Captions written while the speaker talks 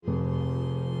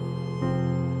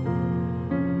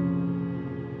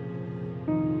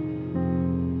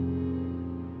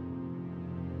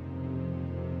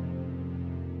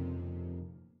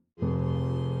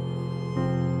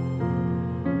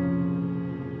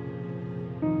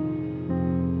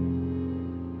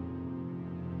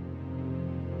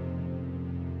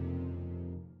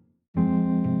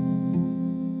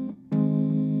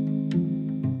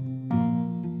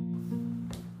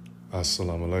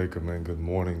Assalamu alaikum and good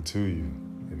morning to you.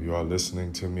 If you are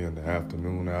listening to me in the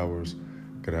afternoon hours,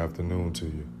 good afternoon to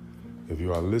you. If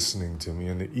you are listening to me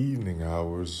in the evening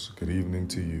hours, good evening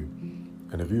to you.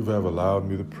 And if you've ever allowed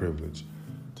me the privilege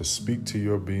to speak to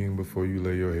your being before you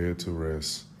lay your head to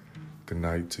rest, good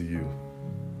night to you.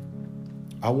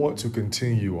 I want to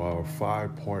continue our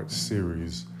 5-part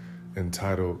series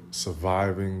entitled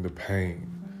Surviving the Pain.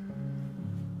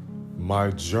 My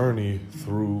journey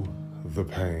through the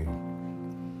pain.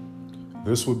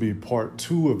 This would be part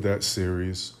 2 of that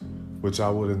series, which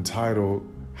I would entitle,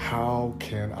 How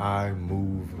Can I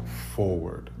Move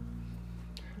Forward?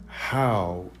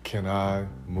 How can I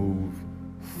move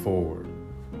forward?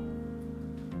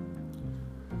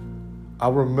 I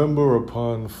remember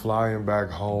upon flying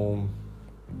back home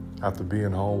after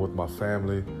being home with my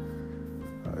family,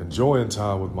 enjoying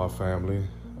time with my family,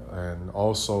 and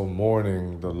also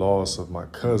mourning the loss of my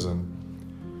cousin,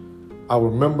 I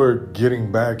remember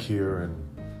getting back here and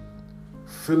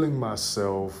feeling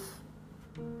myself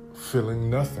feeling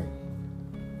nothing.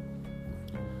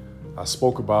 I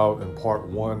spoke about in part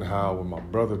 1 how when my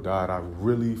brother died, I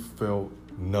really felt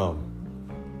numb.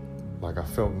 Like I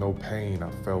felt no pain. I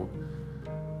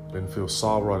didn't feel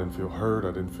sorrow. I didn't feel hurt.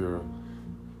 I didn't feel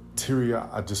teary.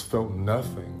 I just felt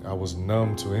nothing. I was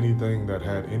numb to anything that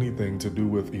had anything to do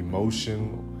with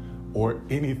emotion or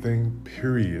anything,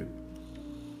 period.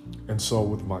 And so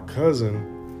with my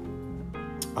cousin,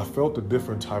 I felt a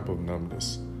different type of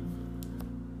numbness.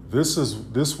 This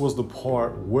was the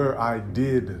part where I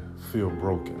did feel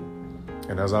broken.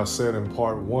 And as I said in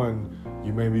part 1,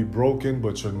 you may be broken,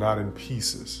 but you're not in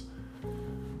pieces.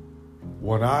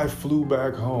 When I flew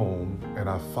back home and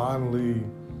I finally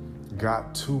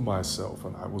got to myself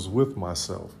and I was with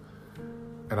myself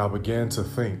and I began to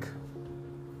think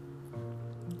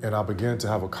and I began to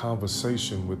have a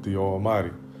conversation with the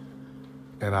Almighty.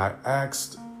 And I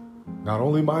asked not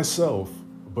only myself,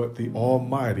 but the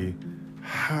Almighty,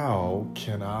 how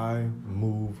can I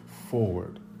move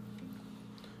forward?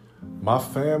 My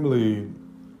family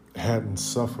hadn't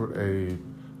suffered a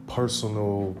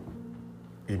personal,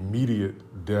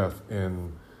 immediate death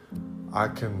in, I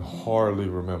can hardly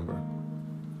remember.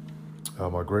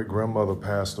 My great-grandmother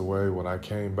passed away when I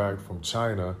came back from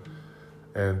China.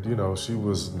 And, she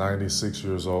was 96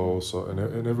 years old,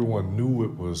 and everyone knew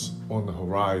it was on the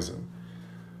horizon.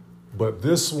 But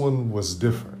this one was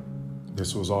different.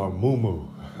 This was our Mumu.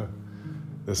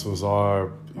 This was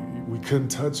we couldn't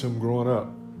touch him growing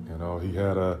up. He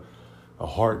had a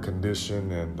heart condition,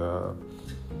 and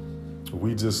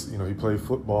we just, he played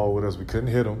football with us. We couldn't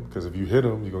hit him, because if you hit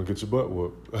him, you're going to get your butt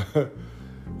whooped.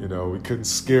 We couldn't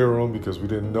scare him because we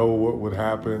didn't know what would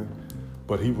happen.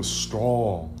 But he was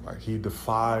strong. Like he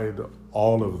defied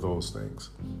all of those things.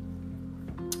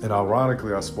 And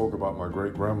ironically, I spoke about my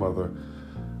great-grandmother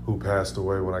who passed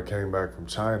away when I came back from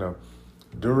China.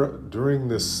 During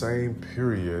this same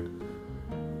period,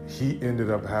 he ended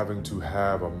up having to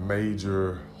have a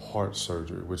major heart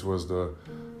surgery, which was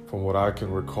from what I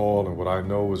can recall and what I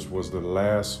know was the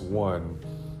last one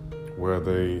where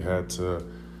they had to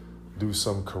do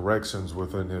some corrections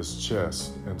within his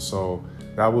chest. And so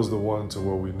that was the one to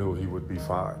where we knew he would be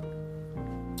fine.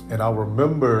 And I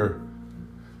remember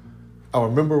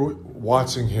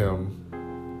watching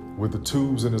him with the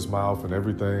tubes in his mouth and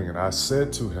everything. And I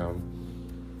said to him,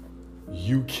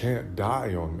 you can't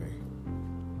die on me.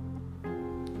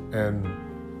 And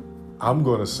I'm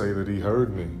going to say that he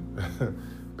heard me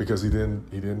because he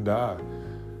didn't die.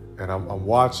 And I'm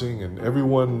watching, and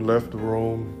everyone left the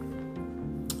room,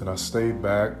 and I stayed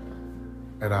back,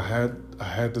 and I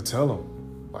had to tell him,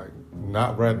 like,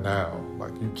 not right now.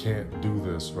 Like, you can't do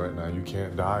this right now. You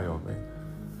can't die on me.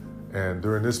 And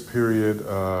during this period,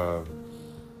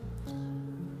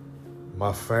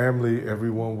 my family,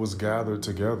 everyone was gathered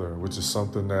together, which is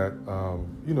something that,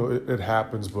 it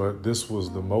happens, but this was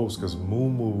the most, because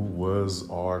Mumu was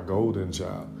our golden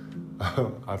child.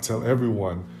 I tell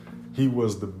everyone, he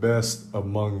was the best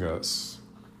among us.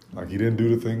 Like, he didn't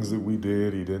do the things that we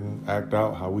did. He didn't act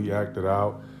out how we acted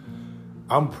out.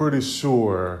 I'm pretty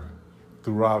sure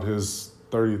throughout his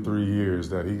 33 years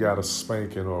that he got a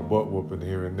spanking or a butt whooping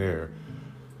here and there.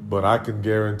 But I can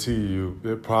guarantee you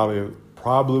it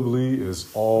probably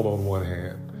is all on one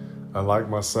hand. Unlike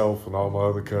myself and all my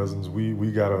other cousins,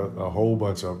 we got a whole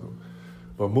bunch of them.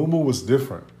 But Mumu was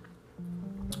different.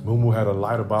 Mumu had a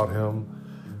light about him.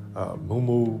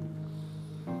 Mumu,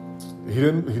 he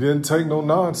didn't take no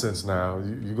nonsense now.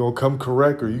 You're going to come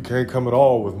correct or you can't come at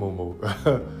all with Mumu.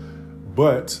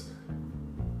 But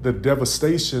the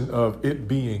devastation of it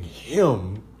being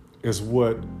him is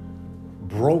what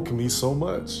broke me so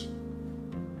much.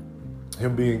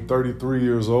 him being 33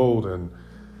 years old and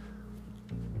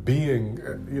being,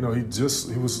 he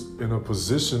was in a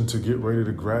position to get ready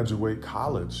to graduate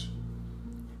college.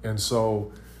 And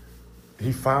so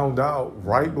he found out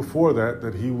right before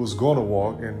that he was going to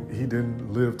walk, and he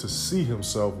didn't live to see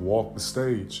himself walk the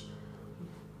stage.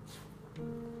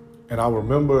 And I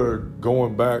remember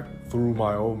going back through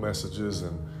my old messages,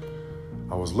 and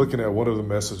I was looking at one of the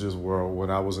messages where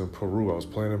when I was in Peru, I was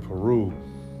playing in Peru,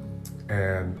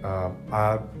 and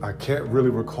I can't really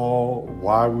recall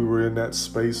why we were in that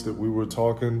space that we were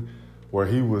talking, where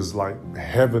he was like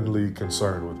heavenly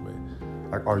concerned with me.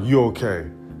 Like, are you okay?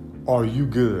 Are you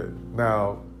good?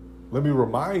 Now, let me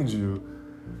remind you,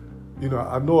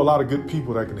 I know a lot of good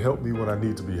people that can help me when I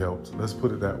need to be helped. Let's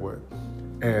put it that way.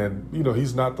 And,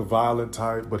 he's not the violent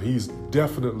type, but he's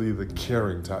definitely the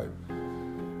caring type.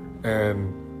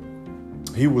 And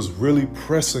he was really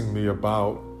pressing me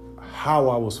about how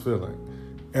I was feeling.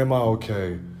 Am I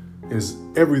okay? Is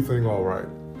everything all right?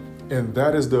 And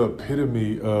that is the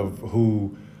epitome of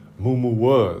who Mumu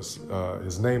was.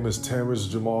 His name is Terrence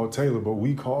Jamal Taylor, but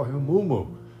we call him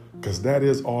Mumu because that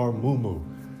is our Mumu.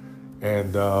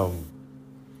 And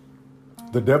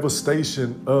the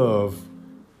devastation of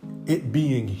it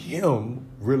being him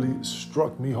really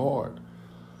struck me hard.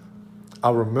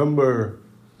 I remember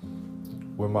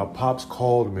when my pops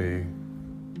called me,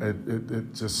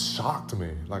 it just shocked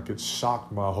me. Like, it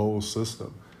shocked my whole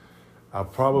system. I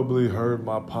probably heard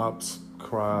my pops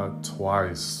cry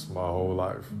twice my whole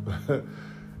life.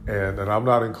 and I'm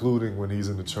not including when he's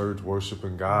in the church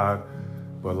worshiping God,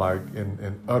 but like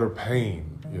in utter pain.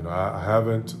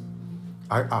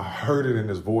 I heard it in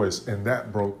his voice, and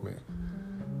that broke me.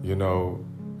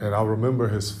 And I remember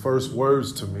his first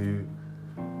words to me.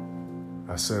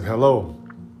 I said, hello.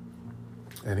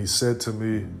 And he said to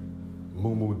me,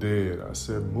 Mumu dead. I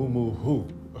said, Mumu who?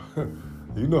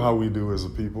 You know how we do as a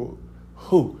people.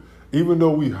 Who? Even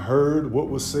though we heard what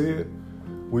was said,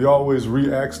 we always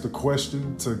re-ask the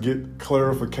question to get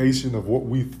clarification of what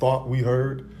we thought we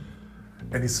heard.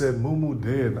 And he said, Mumu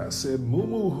dead. And I said,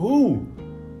 Mumu who?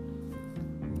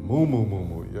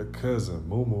 Mumu, your cousin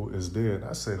Mumu is dead. And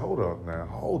I said, hold up now,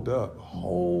 hold up.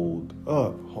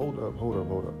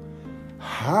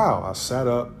 How? I sat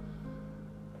up,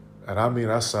 and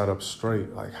I sat up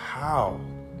straight, like how?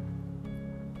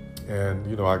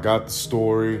 And, I got the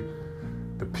story,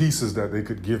 the pieces that they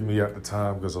could give me at the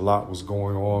time, because a lot was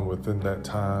going on within that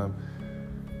time.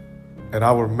 And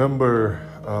I remember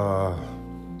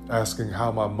asking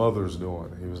how my mother's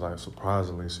doing. He was like,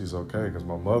 surprisingly, she's okay, because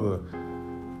my mother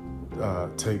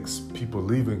takes people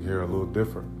leaving here a little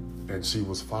different. And she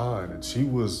was fine. And she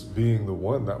was being the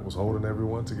one that was holding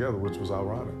everyone together, which was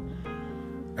ironic.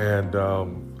 And I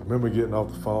remember getting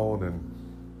off the phone, and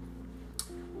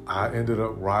I ended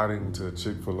up riding to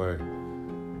Chick-fil-A.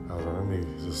 I was like, let me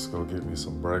just go get me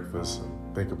some breakfast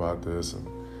and think about this and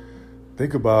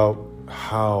think about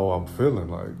how I'm feeling,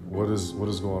 like what is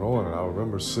going on. And I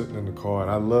remember sitting in the car,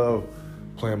 and I love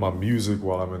playing my music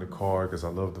while I'm in the car because I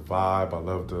love the vibe. I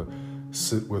love to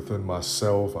sit within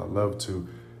myself. I love to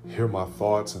hear my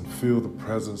thoughts and feel the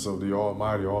presence of the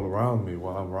Almighty all around me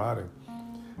while I'm riding,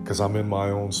 because I'm in my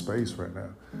own space right now.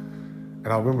 And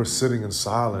I remember sitting in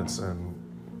silence and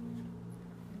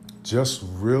just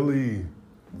really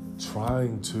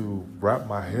trying to wrap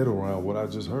my head around what I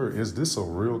just heard. Is this a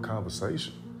real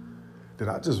conversation? Did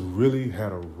I just really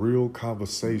had a real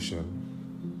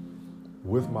conversation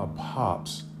with my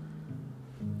pops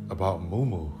about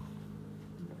Mumu?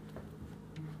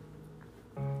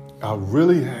 I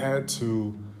really had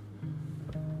to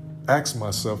ask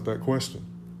myself that question.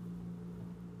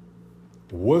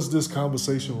 Was this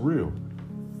conversation real?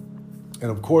 And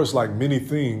of course, like many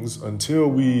things, until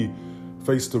we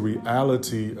face the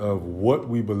reality of what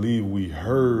we believe we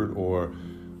heard or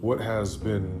what has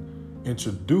been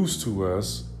introduced to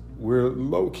us, we're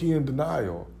low-key in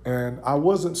denial. And I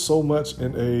wasn't so much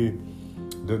in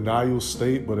a denial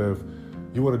state, but if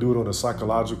you want to do it on a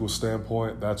psychological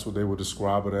standpoint, that's what they would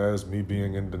describe it as, me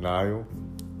being in denial.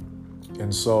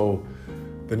 And so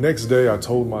the next day I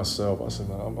told myself, I said,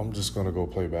 no, I'm just going to go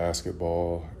play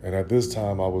basketball. And at this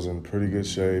time I was in pretty good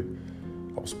shape.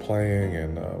 I was playing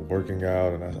and working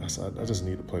out, and I said, I just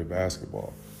need to play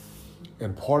basketball.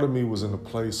 And part of me was in the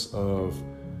place of,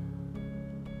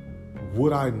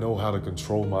 would I know how to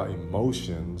control my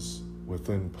emotions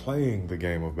within playing the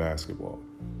game of basketball?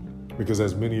 Because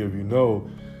as many of you know,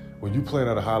 when you're playing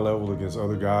at a high level against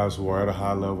other guys who are at a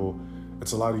high level,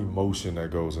 it's a lot of emotion that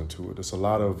goes into it. It's a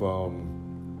lot of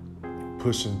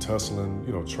pushing, tussling,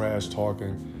 trash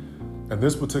talking. And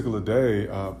this particular day,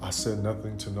 I said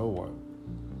nothing to no one.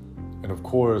 And of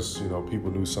course,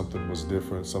 people knew something was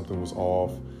different, something was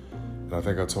off. And I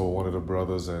think I told one of the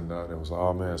brothers, and they was like,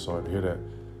 oh man, sorry to hear that.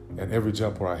 And every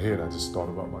jump where I hit, I just thought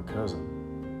about my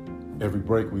cousin. Every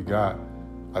break we got,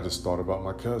 I just thought about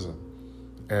my cousin.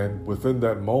 And within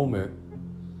that moment,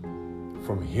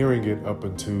 from hearing it up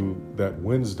into that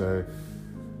Wednesday,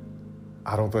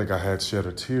 I don't think I had shed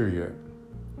a tear yet.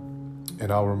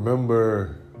 And I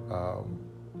remember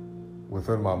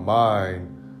within my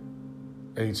mind,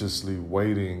 anxiously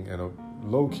waiting and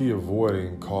low-key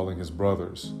avoiding calling his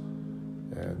brothers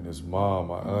and his mom,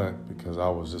 my aunt, because I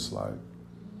was just like,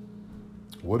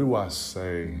 what do I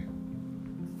say?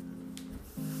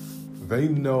 They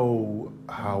know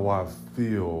how I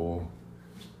feel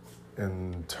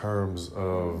in terms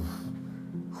of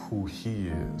who he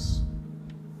is.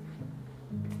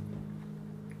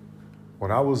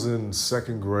 When I was in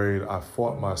second grade, I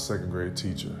fought my second grade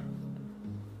teacher.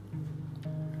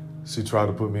 She tried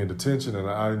to put me in detention, and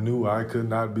I knew I could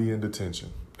not be in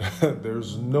detention.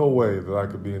 There's no way that I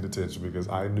could be in detention because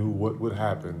I knew what would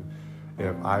happen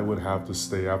if I would have to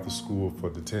stay after school for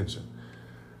detention.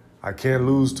 I can't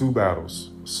lose two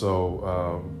battles.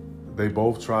 So they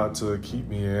both tried to keep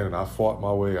me in, and I fought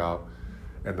my way out.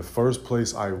 And the first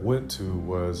place I went to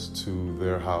was to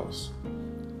their house.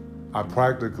 I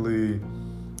practically,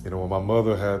 when my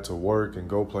mother had to work and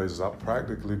go places, I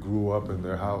practically grew up in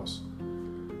their house.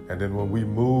 And then when we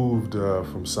moved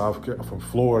from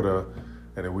Florida,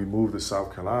 and then we moved to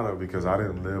South Carolina, because I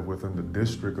didn't live within the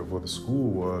district of where the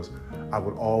school was, I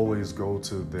would always go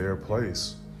to their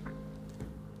place.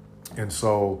 And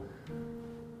so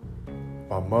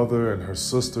my mother and her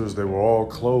sisters, they were all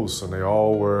close, and they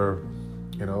all were,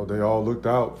 they all looked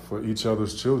out for each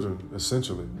other's children,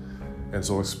 essentially. And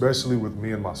so especially with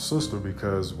me and my sister,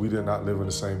 because we did not live in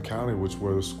the same county, which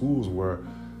where the schools were,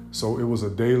 so it was a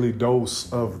daily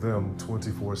dose of them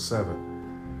 24/7.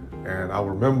 And I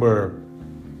remember,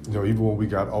 even when we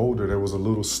got older, there was a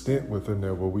little stint within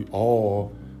there where we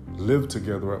all lived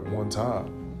together at one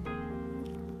time.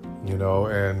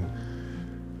 And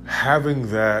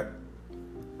having that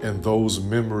and those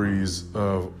memories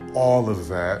of all of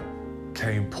that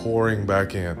came pouring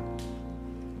back in.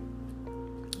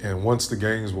 And once the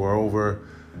games were over,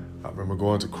 I remember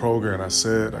going to Kroger, and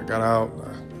I got out,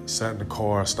 I sat in the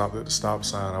car, I stopped at the stop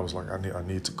sign. I was like, I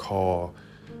need to call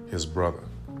his brother.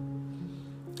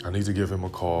 I need to give him a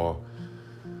call.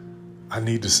 I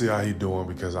need to see how he's doing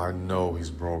because I know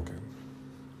he's broken.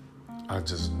 I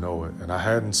just know it. And I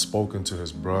hadn't spoken to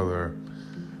his brother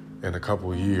in a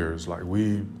couple of years. Like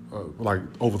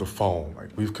over the phone. Like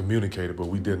we've communicated, but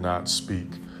we did not speak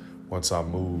once I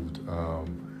moved.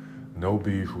 No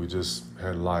beef, we just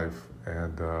had life.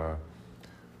 And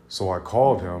so I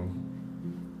called him,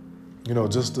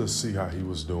 just to see how he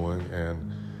was doing.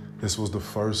 And this was the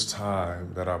first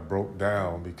time that I broke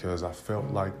down because I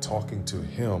felt like talking to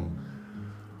him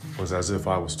was as if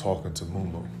I was talking to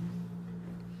Mumu.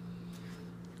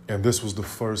 And this was the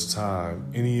first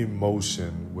time any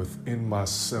emotion within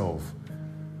myself,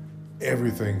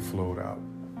 everything flowed out.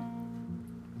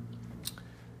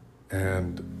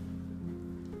 And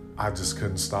I just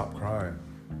couldn't stop crying.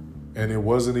 And it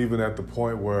wasn't even at the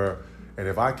point where, and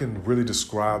if I can really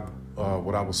describe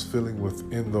what I was feeling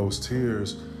within those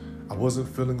tears, I wasn't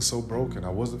feeling so broken. I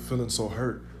wasn't feeling so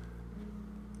hurt.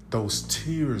 Those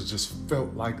tears just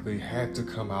felt like they had to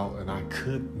come out, and I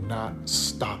could not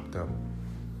stop them.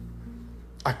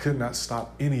 I could not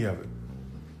stop any of it.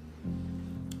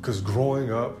 Because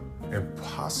growing up, and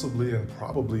possibly and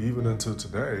probably even until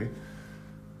today,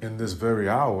 in this very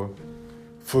hour,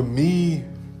 for me,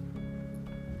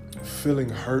 feeling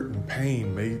hurt and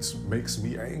pain makes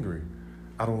me angry.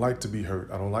 I don't like to be hurt.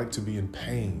 I don't like to be in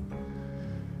pain.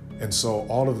 And so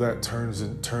all of that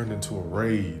turned into a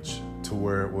rage to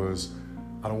where it was,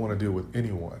 I don't want to deal with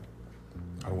anyone.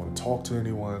 I don't want to talk to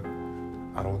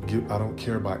anyone. I don't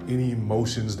care about any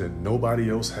emotions that nobody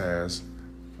else has.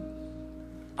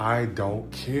 I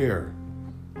don't care.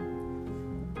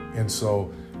 And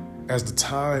so as the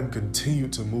time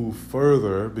continued to move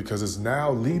further, because it's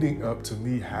now leading up to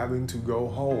me having to go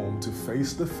home to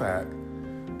face the fact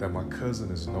that my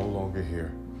cousin is no longer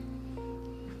here.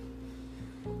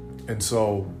 And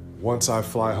so once I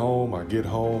fly home, I get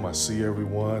home, I see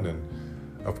everyone, and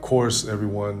of course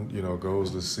everyone,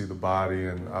 goes to see the body,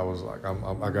 and I was like,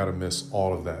 I gotta miss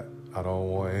all of that. I don't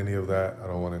want any of that. I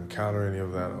don't want to encounter any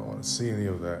of that. I don't want to see any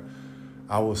of that.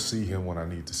 I will see him when I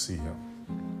need to see him.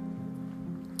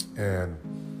 And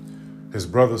his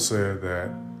brother said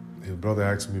that, his brother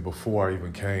asked me before I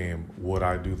even came, would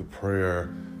I do the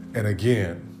prayer? And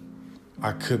again,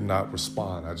 I could not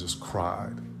respond. I just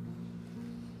cried.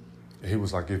 He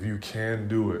was like, if you can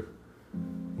do it,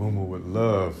 Mumu would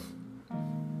love.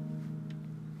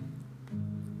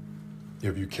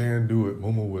 If you can do it,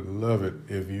 Mumu would love it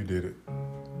if you did it.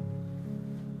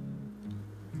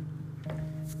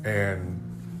 And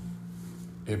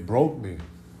it broke me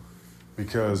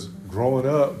because growing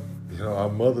up, our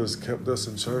mothers kept us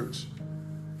in church.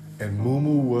 And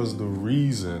Mumu was the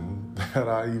reason that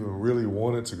I even really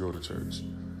wanted to go to church.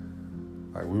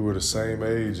 Like, we were the same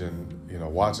age, and,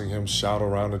 watching him shout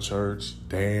around the church,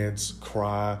 dance,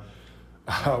 cry.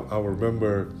 I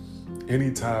remember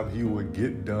anytime he would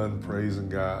get done praising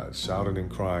God, shouting and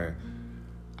crying,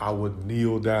 I would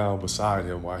kneel down beside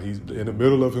him while he's in the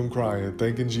middle of him crying,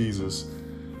 thanking Jesus.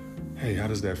 Hey, how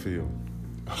does that feel?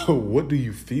 What do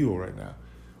you feel right now?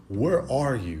 Where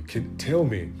are you? Tell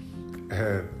me.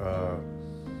 And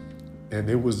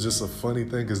it was just a funny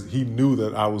thing because he knew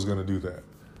that I was going to do that.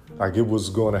 Like, it was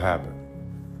going to happen.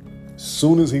 As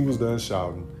soon as he was done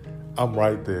shouting, I'm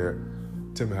right there.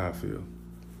 Tell me how I feel.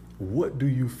 What do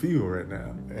you feel right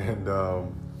now? And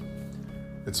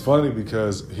it's funny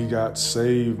because he got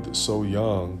saved so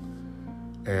young,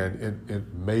 and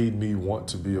it made me want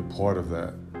to be a part of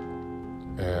that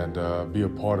and be a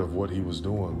part of what he was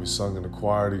doing. We sung in the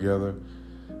choir together,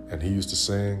 and he used to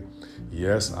sing.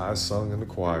 Yes, I sung in the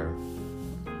choir.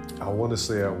 I want to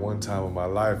say at one time in my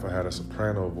life, I had a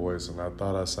soprano voice, and I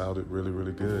thought I sounded really,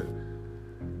 really good.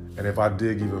 And if I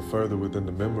dig even further within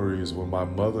the memories, when my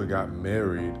mother got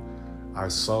married, I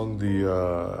sung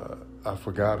I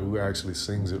forgot who actually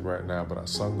sings it right now, but I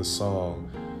sung the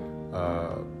song,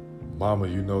 Mama,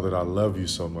 You Know That I Love You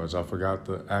So Much. I forgot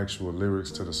the actual lyrics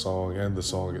to the song and the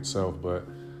song itself, but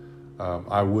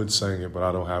I would sing it, but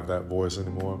I don't have that voice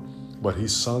anymore. But he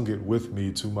sung it with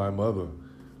me to my mother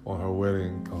on her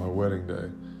wedding day.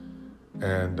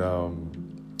 And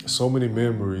so many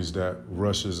memories that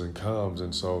rushes and comes.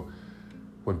 And so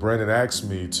when Brandon asked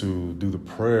me to do the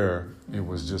prayer, it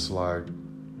was just like,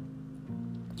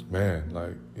 man,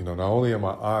 like, not only am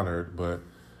I honored, but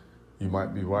you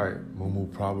might be right.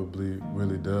 Mumu probably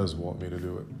really does want me to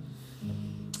do it.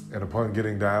 And upon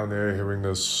getting down there, hearing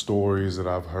the stories that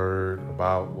I've heard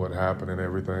about what happened and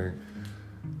everything,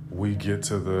 we get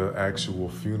to the actual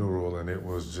funeral, and it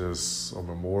was just a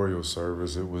memorial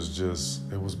service. It was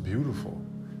beautiful.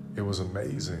 It was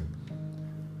amazing.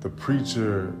 The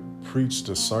preacher preached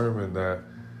a sermon that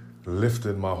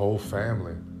lifted my whole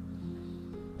family.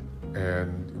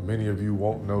 And many of you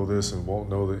won't know this and won't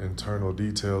know the internal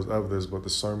details of this, but the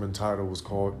sermon title was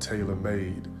called Tailor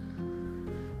Made.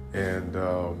 And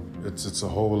it's a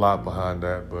whole lot behind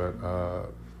that, but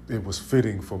it was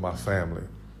fitting for my family.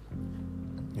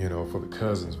 For the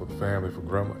cousins, for the family, for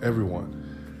grandma,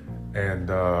 everyone. And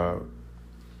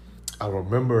I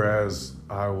remember as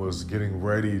I was getting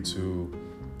ready to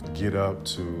get up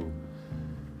to,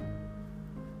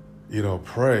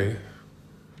 pray,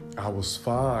 I was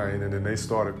fine. And then they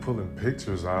started pulling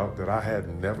pictures out that I had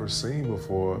never seen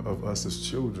before of us as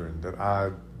children that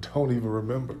I don't even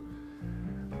remember.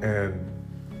 And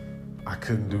I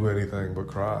couldn't do anything but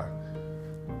cry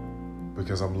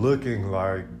because I'm looking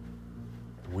like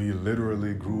we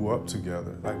literally grew up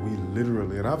together.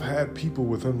 And I've had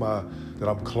people that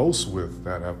I'm close with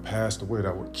that have passed away,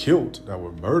 that were killed, that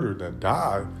were murdered, that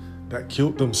died, that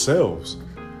killed themselves.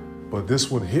 But this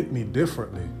one hit me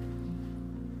differently.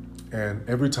 And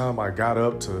every time I got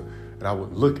up and I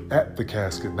would look at the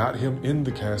casket, not him in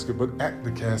the casket, but at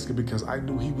the casket, because I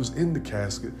knew he was in the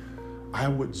casket, I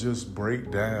would just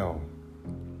break down.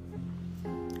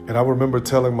 And I remember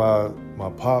telling my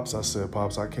pops, I said,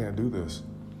 Pops, I can't do this.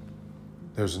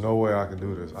 There's no way I can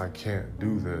do this. I can't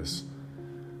do this.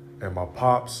 And my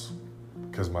pops,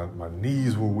 because my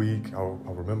knees were weak, I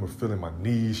remember feeling my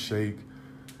knees shake.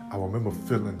 I remember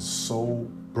feeling so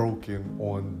broken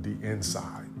on the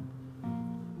inside.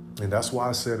 And that's why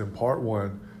I said in part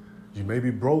one, you may be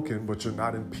broken, but you're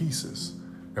not in pieces.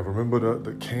 And remember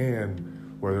the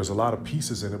can where there's a lot of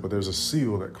pieces in it, but there's a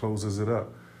seal that closes it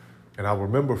up. And I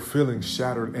remember feeling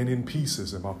shattered and in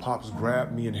pieces. And my pops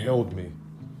grabbed me and held me.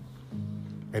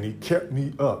 And he kept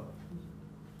me up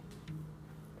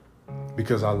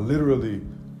because I literally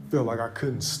felt like I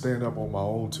couldn't stand up on my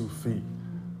own 2 feet.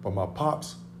 But my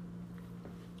pops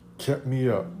kept me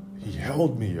up. He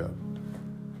held me up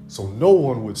so no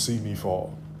one would see me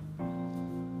fall.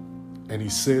 And he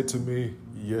said to me,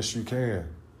 yes, you can.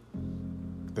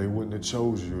 They wouldn't have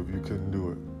chose you if you couldn't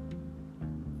do it.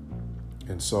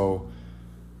 And so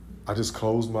I just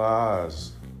closed my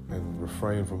eyes and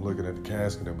refrained from looking at the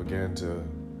casket and began to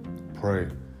pray.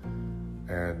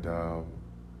 And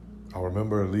I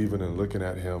remember leaving and looking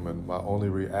at him, and my only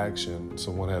reaction,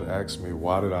 someone had asked me,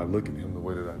 why did I look at him the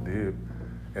way that I did?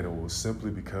 And it was simply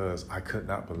because I could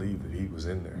not believe that he was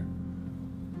in there.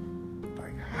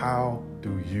 Like, how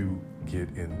do you get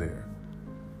in there?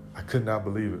 I could not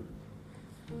believe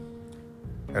it.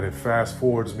 And it fast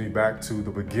forwards me back to the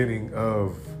beginning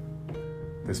of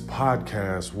this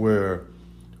podcast where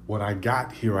when I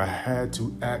got here, I had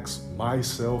to ask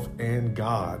myself and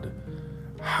God,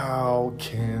 how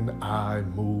can I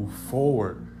move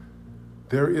forward?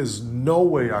 There is no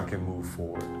way I can move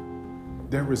forward.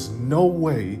 There is no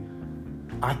way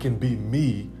I can be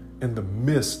me in the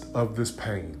midst of this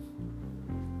pain.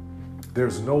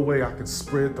 There's no way I can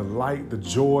spread the light, the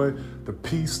joy, the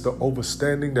peace, the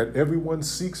understanding that everyone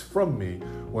seeks from me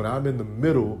when I'm in the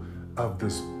middle of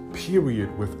this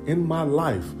period within my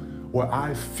life where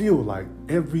I feel like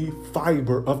every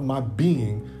fiber of my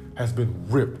being has been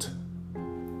ripped.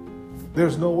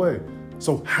 There's no way.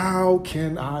 So how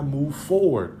can I move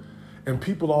forward? And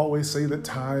people always say that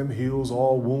time heals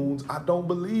all wounds. I don't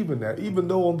believe in that, even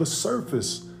though on the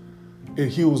surface it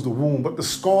heals the wound, but the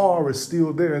scar is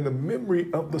still there and the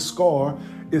memory of the scar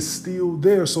is still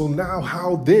there. So now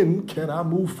how then can I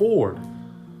move forward?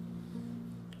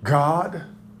 God,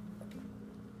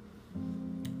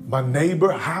 my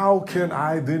neighbor, how can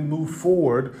I then move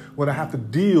forward when I have to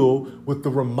deal with the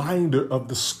reminder of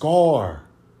the scar?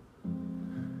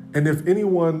 And if any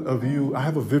one of you, I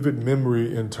have a vivid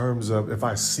memory in terms of if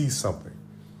I see something,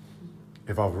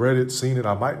 if I've read it, seen it,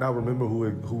 I might not remember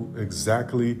who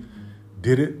exactly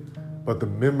did it, but the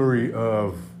memory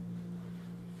of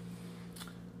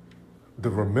the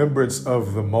remembrance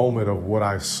of the moment of what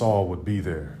I saw would be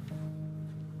there.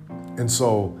 And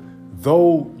so,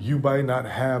 though you might not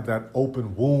have that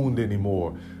open wound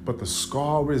anymore, but the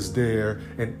scar is there,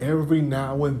 and every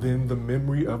now and then the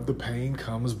memory of the pain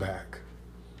comes back.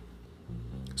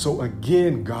 So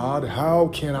again, God, how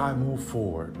can I move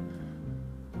forward?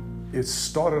 It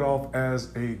started off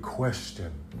as a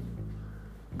question.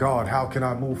 God, how can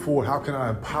I move forward? How can I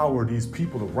empower these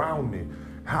people around me?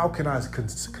 How can I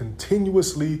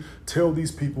continuously tell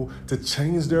these people to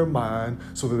change their mind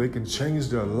so that they can change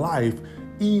their life,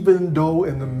 even though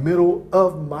in the middle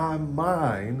of my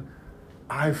mind,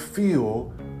 I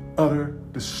feel utter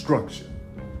destruction?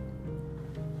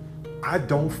 I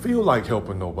don't feel like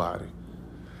helping nobody.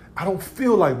 I don't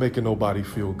feel like making nobody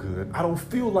feel good. I don't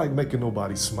feel like making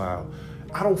nobody smile.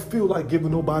 I don't feel like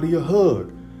giving nobody a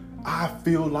hug. I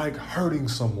feel like hurting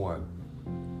someone.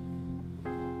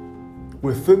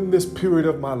 Within this period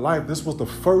of my life, this was the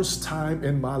first time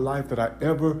in my life that I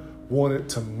ever wanted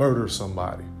to murder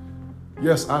somebody.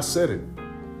 Yes, I said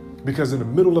it. Because in the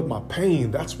middle of my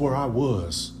pain, that's where I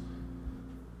was.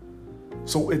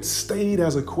 So it stayed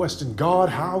as a question, God,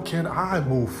 how can I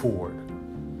move forward?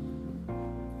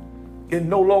 It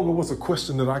no longer was a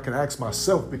question that I could ask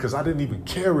myself because I didn't even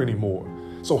care anymore.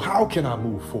 So how can I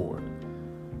move forward?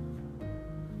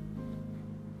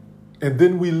 And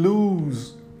then we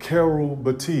lose Carol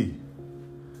Batty,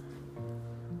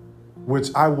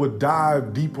 which I would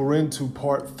dive deeper into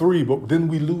part 3, but then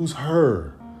we lose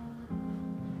her,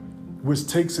 which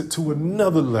takes it to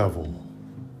another level.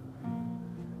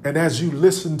 And as you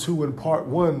listen to in part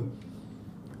 1,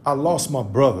 I lost my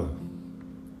brother.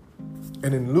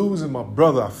 And in losing my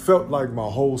brother, I felt like my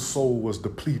whole soul was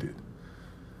depleted.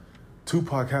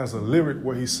 Tupac has a lyric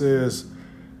where he says,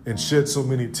 and shed so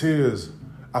many tears,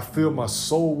 I feel my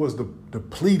soul was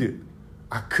depleted.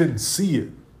 I couldn't see it.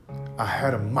 I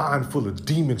had a mind full of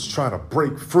demons trying to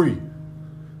break free.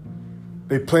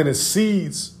 They planted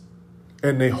seeds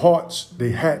and their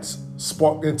hats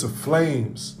sparked into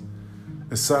flames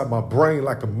inside my brain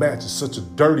like a match. It's such a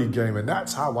dirty game. And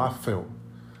that's how I felt.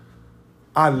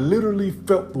 I literally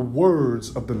felt the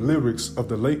words of the lyrics of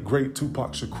the late, great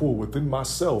Tupac Shakur within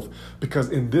myself, because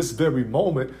in this very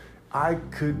moment, I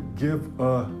could give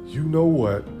a you know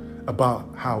what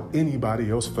about how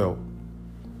anybody else felt.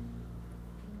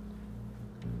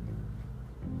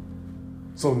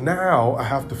 So now I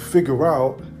have to figure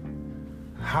out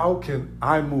how can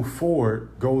I move forward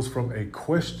goes from a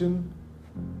question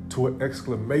to an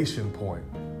exclamation point,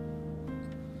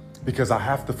 because I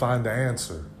have to find the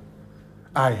answer.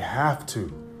 I have to,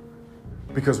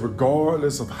 because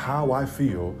regardless of how I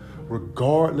feel,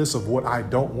 regardless of what I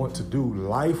don't want to do,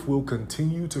 life will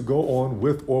continue to go on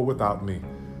with or without me.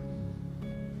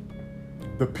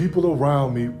 The people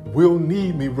around me will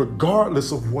need me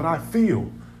regardless of what I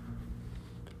feel.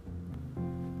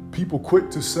 People quick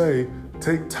to say,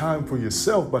 take time for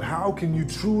yourself, but how can you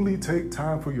truly take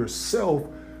time for yourself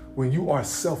when you are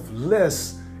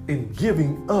selfless in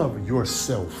giving of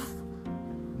yourself?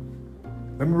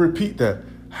 Let me repeat that.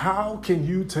 How can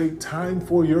you take time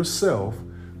for yourself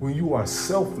when you are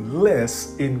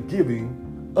selfless in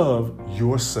giving of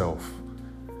yourself?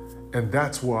 And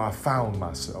that's where I found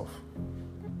myself.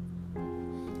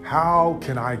 How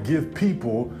can I give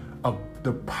people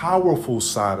the powerful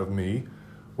side of me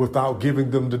without giving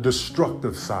them the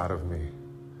destructive side of me?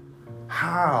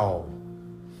 How?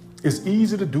 It's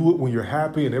easy to do it when you're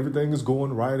happy and everything is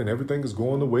going right and everything is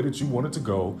going the way that you want it to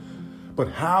go. But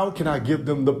how can I give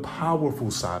them the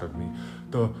powerful side of me,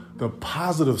 the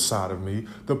positive side of me,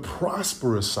 the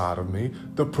prosperous side of me,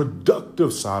 the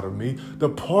productive side of me, the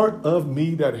part of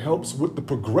me that helps with the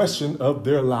progression of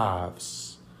their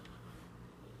lives?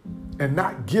 And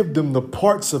not give them the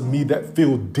parts of me that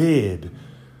feel dead,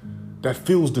 that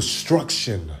feels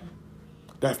destruction,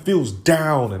 that feels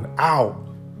down and out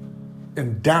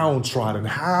and downtrodden.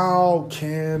 How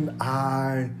can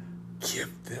I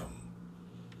give them?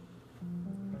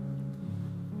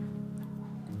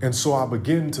 And so I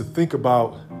begin to think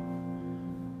about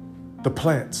the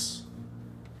plants,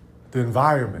 the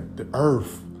environment, the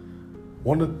earth.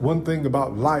 One thing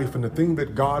about life and the thing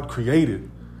that God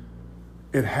created,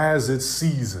 it has its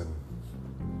season.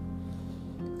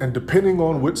 And depending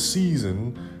on which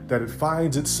season that it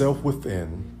finds itself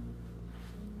within,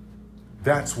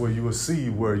 that's where you will see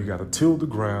where you got to till the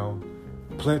ground,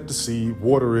 plant the seed,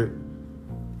 water it.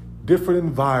 Different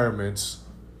environments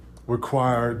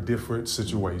require different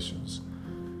situations.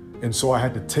 And so I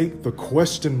had to take the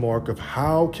question mark of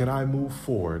how can I move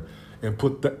forward and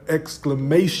put the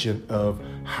exclamation of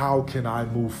how can I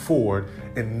move forward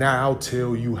and now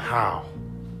tell you how.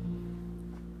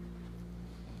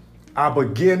 I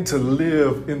begin to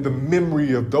live in the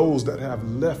memory of those that have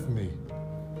left me.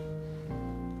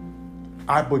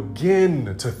 I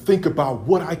begin to think about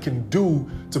what I can do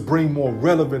to bring more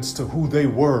relevance to who they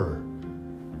were.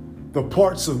 The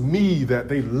parts of me that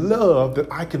they love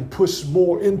that I can push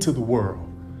more into the world.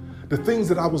 The things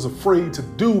that I was afraid to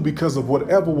do because of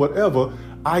whatever,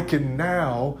 I can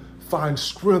now find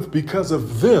strength because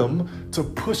of them to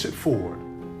push it forward,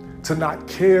 to not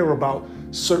care about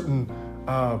certain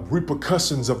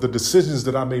repercussions of the decisions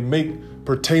that I may make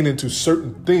pertaining to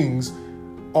certain things.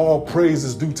 All praise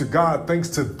is due to God. Thanks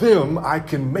to them, I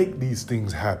can make these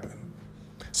things happen.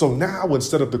 So now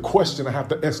instead of the question, I have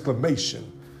the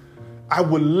exclamation. I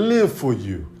will live for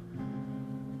you.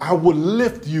 I will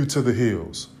lift you to the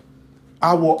hills.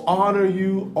 I will honor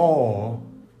you all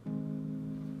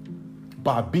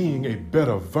by being a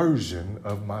better version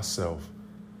of myself.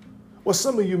 Well,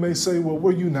 some of you may say, well,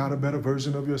 were you not a better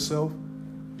version of yourself?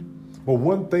 Well,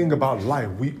 one thing about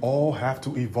life, we all have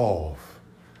to evolve.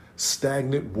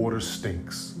 Stagnant water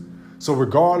stinks. So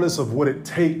regardless of what it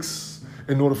takes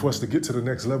in order for us to get to the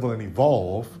next level and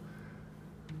evolve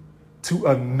to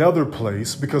another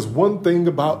place, because one thing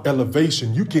about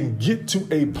elevation, you can get to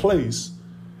a place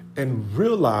and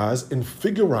realize and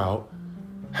figure out,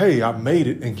 hey, I made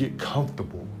it, and get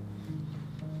comfortable.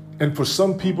 And for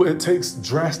some people, it takes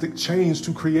drastic change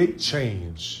to create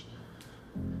change.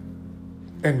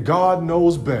 And God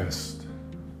knows best.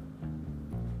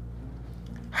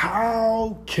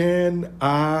 How can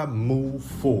I move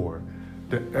forward?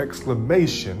 The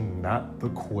exclamation, not the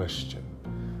question.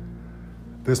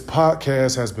 This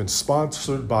podcast has been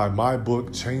sponsored by my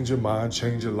book, Change Your Mind,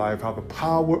 Change Your Life, How the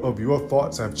Power of Your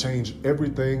Thoughts Have Changed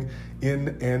Everything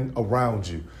in and Around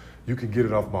You. You can get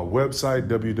it off my website,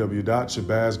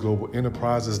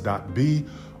 www.shabazglobalenterprises.b,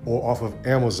 or off of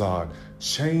Amazon.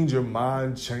 Change Your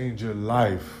Mind, Change Your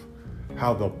Life,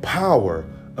 How the Power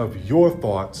of Your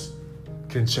Thoughts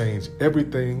can change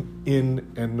everything in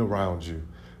and around you.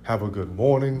 Have a good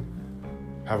morning,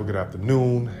 have a good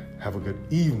afternoon, have a good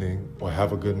evening, or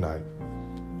have a good night.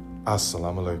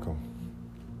 Assalamu alaikum.